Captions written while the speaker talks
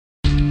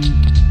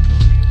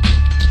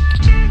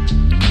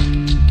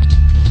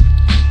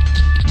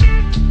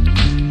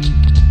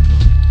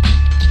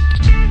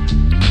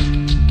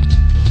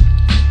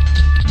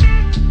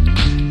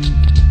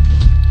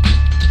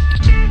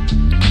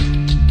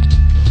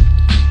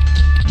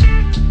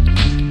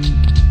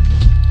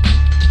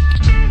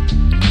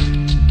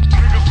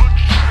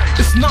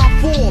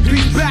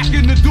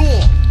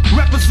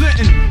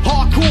representing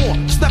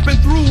hardcore, stepping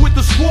through with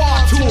the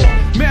squad tour.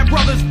 Mad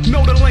brothers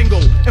know the lingo,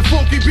 and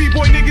funky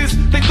b-boy niggas,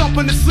 they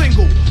thumping the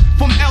single.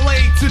 From LA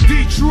to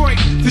Detroit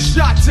to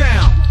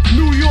Chi-Town,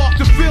 New York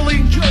to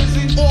Philly,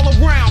 Jersey, all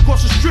around.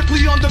 Cause it's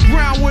strictly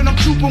underground when I'm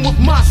trooping with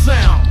my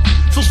sound.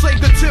 So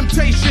save the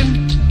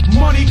temptation,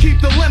 money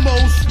keep the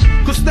limos,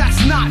 cause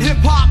that's not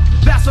hip-hop,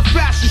 that's a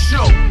fashion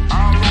show.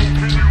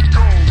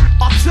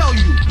 I'll tell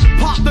you,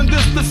 pop the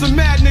distance and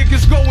mad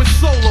niggas going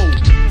solo.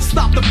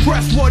 Stop the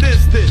press, what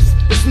is this?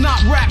 It's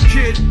not rap,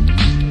 kid.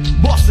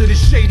 Bust it, it's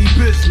shady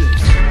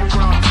business.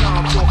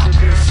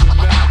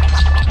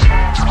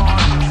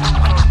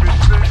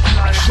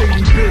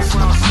 Shady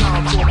business.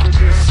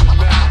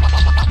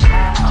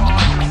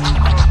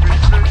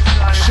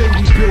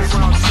 Shady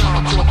business.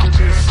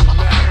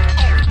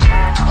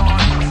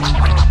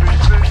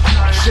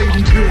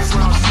 Shady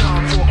business.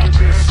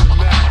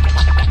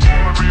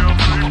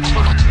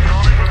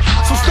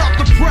 So stop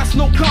the press,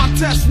 no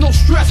contest, no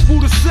stress,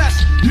 food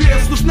assess.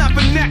 Yeah, so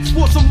snapping necks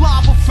for some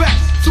live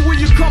effects. So where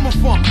you coming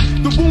from?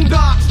 The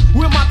boondocks,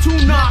 where my two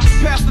knocks,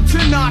 past the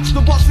 10 notch,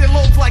 the bus it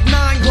loads like 9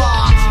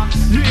 glocks.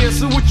 Yeah,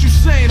 so what you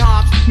saying,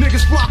 Hobbs?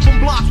 Niggas flock from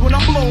blocks when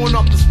I'm blowing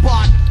up the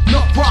spot.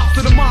 No props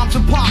to the moms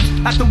and pops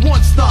at the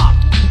one stop.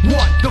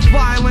 What? The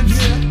violence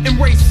and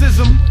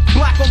racism,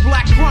 black on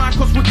black crime,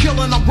 cause we're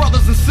killing our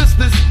brothers and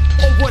sisters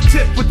over a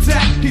tit for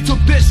tat. He took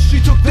this, she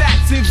took that,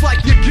 seems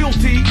like you're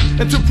guilty,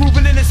 and to prove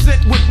an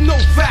innocent with no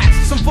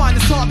facts. Some find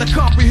it's hard to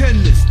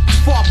comprehend this, it's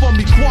far from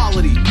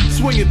equality.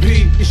 Swinging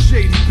B is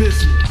shady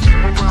business.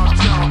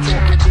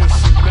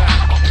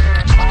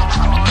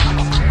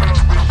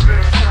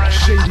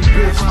 Shady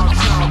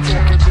business.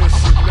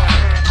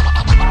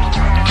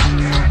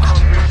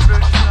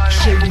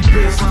 Shady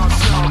business.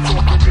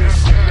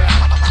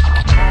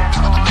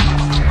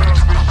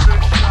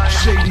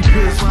 Shady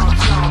business.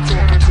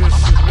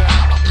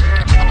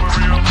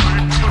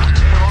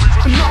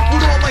 Enough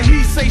with all the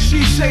he say,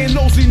 she say, and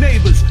nosy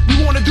neighbors.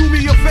 You wanna do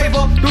me a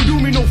favor? Don't do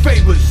me no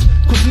favors.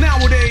 Cause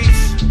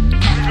nowadays,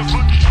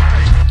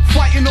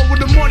 fighting over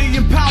the money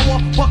and power,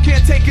 but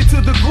can't take it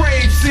to the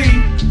grave,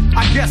 see?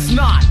 I guess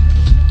not.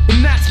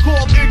 And that's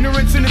called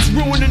ignorance, and it's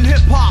ruining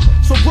hip-hop.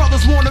 So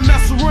brothers wanna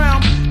mess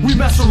around, we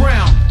mess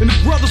around. And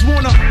if brothers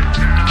wanna,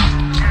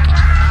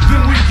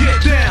 then we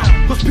get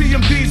down. Cause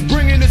PMD's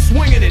bringing it,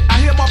 swinging it.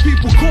 I hear my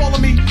people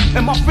calling me,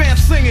 and my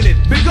fans singing it.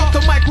 Big up to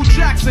Michael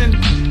Jackson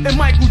and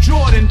Michael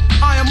Jordan.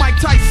 I am Mike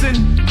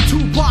Tyson,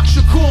 Tupac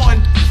Shakur,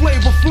 and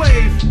Flavor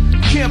Flav.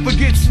 Can't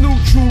forget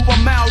Snoop Troop or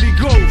Mounty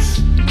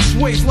Ghost.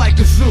 Sways like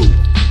a zoo.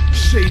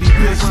 Shady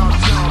business.